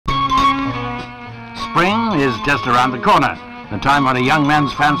spring is just around the corner, the time when a young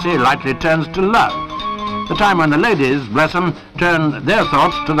man's fancy lightly turns to love, the time when the ladies, bless them, turn their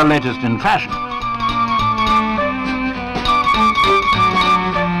thoughts to the latest in fashion.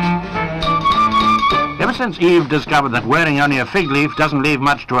 Ever since Eve discovered that wearing only a fig leaf doesn't leave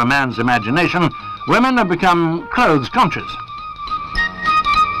much to a man's imagination, women have become clothes conscious.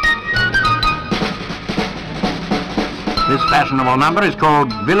 This fashionable number is called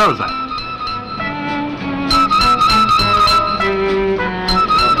Villosa.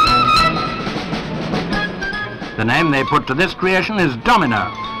 The name they put to this creation is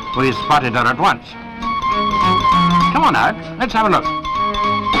Domino. We spotted her at once. Come on out, let's have a look.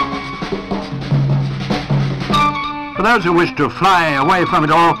 For those who wish to fly away from it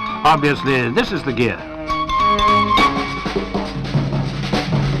all, obviously this is the gear.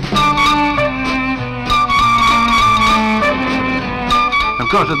 Of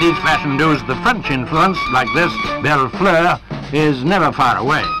course, at these fashion do's, the French influence, like this, Belle Fleur, is never far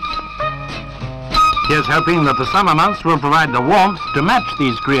away. Here's hoping that the summer months will provide the warmth to match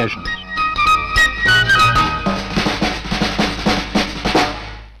these creations.